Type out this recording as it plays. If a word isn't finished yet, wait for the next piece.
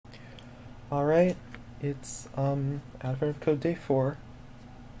Alright, it's Advent of Code Day 4.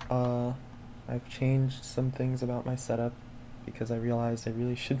 Uh, I've changed some things about my setup because I realized I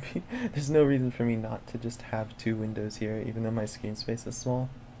really should be. There's no reason for me not to just have two windows here, even though my screen space is small.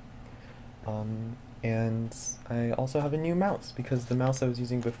 And I also have a new mouse because the mouse I was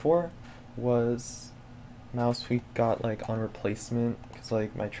using before was mouse we got like on replacement because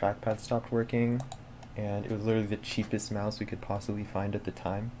like my trackpad stopped working, and it was literally the cheapest mouse we could possibly find at the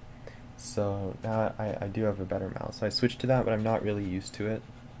time. So now I do have a better mouse. So I switched to that, but I'm not really used to it.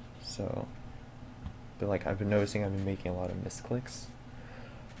 So, but like I've been noticing I've been making a lot of misclicks.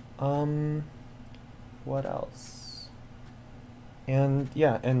 What else? And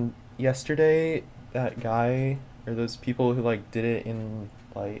yeah, and yesterday that guy or those people who like did it in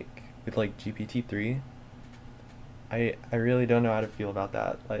like with like GPT-3, I really don't know how to feel about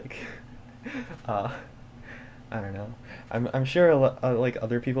that. Like, uh, I don't know. I'm sure like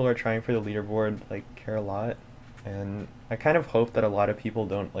other people are trying for the leaderboard like care a lot, and I kind of hope that a lot of people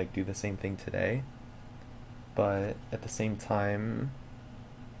don't like do the same thing today. But at the same time,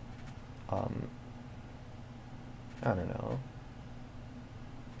 um, I don't know.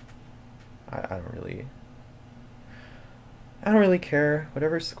 I don't really I don't really care.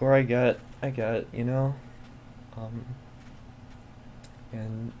 Whatever score I get, you know. Um,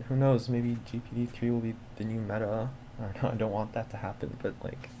 and who knows? Maybe GPT-3 will be the new meta. I don't know. I don't want that to happen, but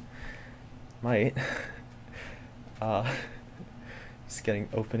like, might. uh, just getting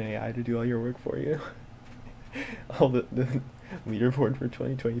OpenAI to do all your work for you. All the leaderboard for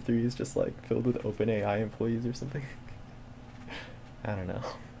 2023 is just like filled with OpenAI employees or something. I don't know.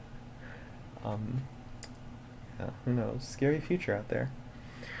 Um, yeah, who knows? Scary future out there.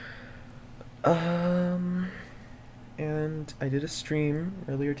 Um, and I did a stream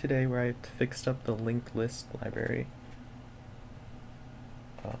earlier today where I fixed up the linked list library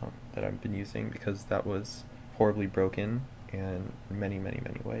that I've been using because that was horribly broken in many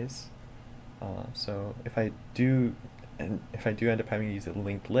ways. So if I do end up having to use a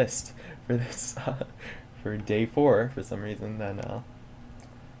linked list for this for day 4 for some reason, then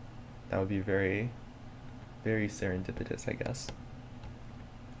that would be very serendipitous, I guess.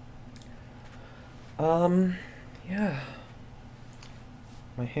 Yeah.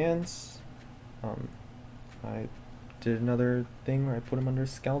 My hands, um, I did another thing where I put them under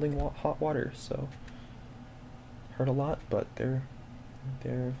scalding hot water, so hurt a lot, but they're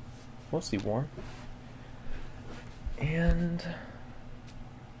mostly warm. And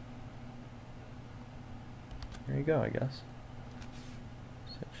there you go, I guess.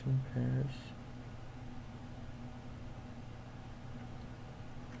 Section pairs.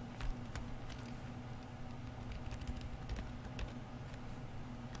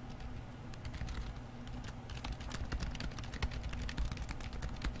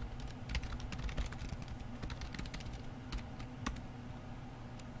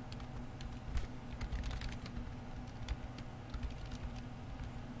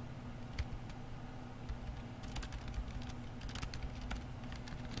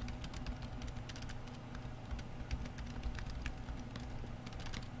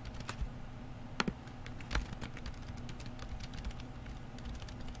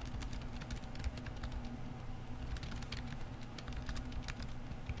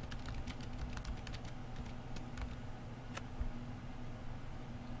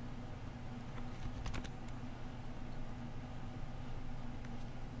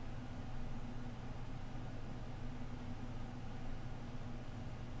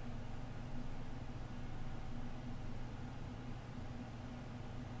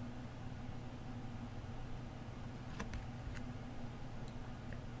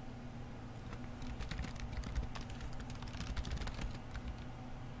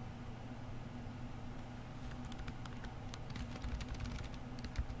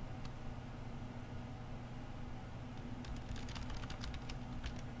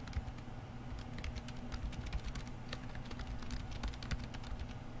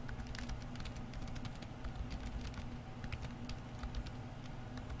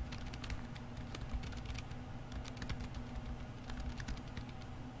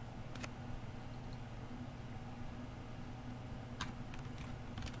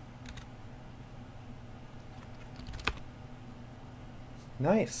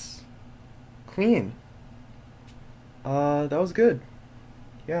 Nice. Clean. That was good.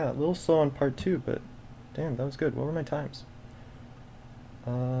 Yeah, a little slow on part 2, but damn, that was good. What were my times?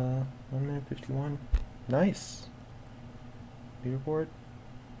 1 minute 51. Nice. Leaderboard.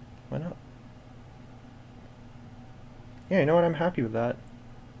 Why not? Yeah, you know what? I'm happy with that.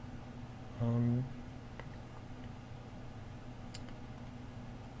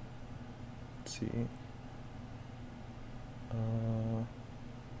 let's see.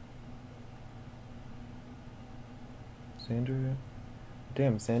 Xander.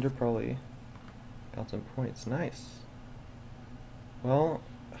 Damn, Xander probably got some points. Nice. Well,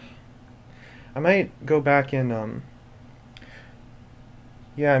 I might go back and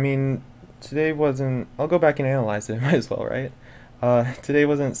yeah, I mean, today wasn't. I'll go back and analyze it. Might as well, right? Today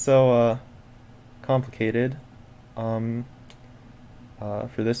wasn't so complicated. Um,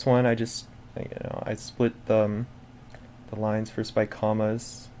 for this one, I split the lines first by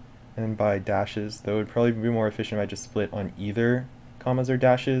commas and then by dashes. Though it would probably be more efficient if I just split on either commas or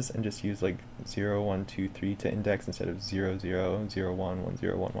dashes and just use like 0, 1, 2, 3 to index instead of 0, 0, 0, 1, 1,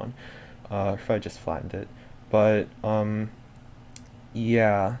 0, 1, 1. If I just flattened it. But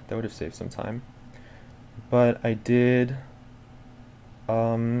yeah, that would have saved some time. But I did,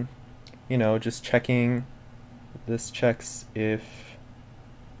 just checking. This checks if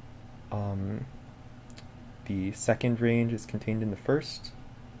the second range is contained in the first.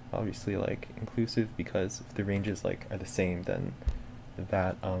 Obviously, like inclusive, because if the ranges like are the same, then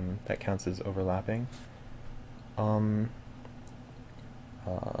that counts as overlapping.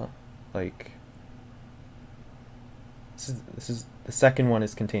 Like this is the second one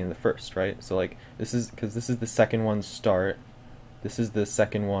is contained in the first, right? So like this is because this is the second one's start, this is the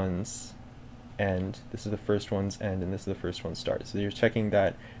second one's end, this is the first one's end, and this is the first one's start. So you're checking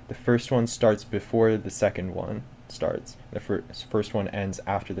that the first one starts before the second one starts. The first one ends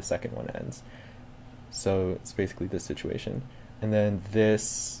after the second one ends. So it's basically this situation. And then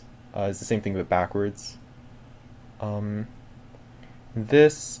this is the same thing but backwards.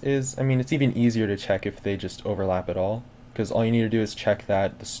 This is, I mean, it's even easier to check if they just overlap at all, because all you need to do is check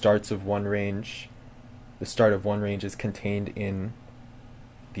that the start of one range is contained in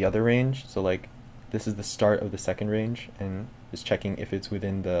the other range. So like this is the start of the second range, and just checking if it's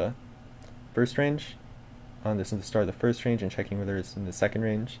within the first range. This is the start of the first range and checking whether it's in the second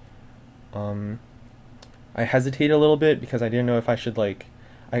range. I hesitated a little bit because I didn't know if I should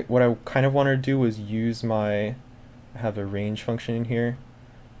what I kind of wanted to do was use I have a range function in here,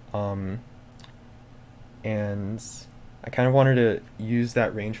 and I kind of wanted to use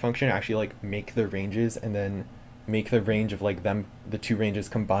that range function, actually like make the ranges and then make the range of the two ranges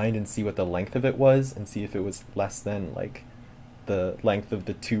combined and see what the length of it was and see if it was less than like the length of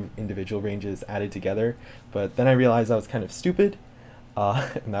the two individual ranges added together. But then I realized that was kind of stupid,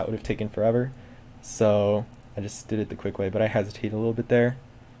 and that would have taken forever. So I just did it the quick way, but I hesitated a little bit there.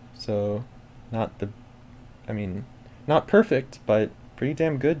 So not perfect, but pretty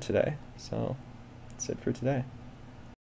damn good today. So that's it for today.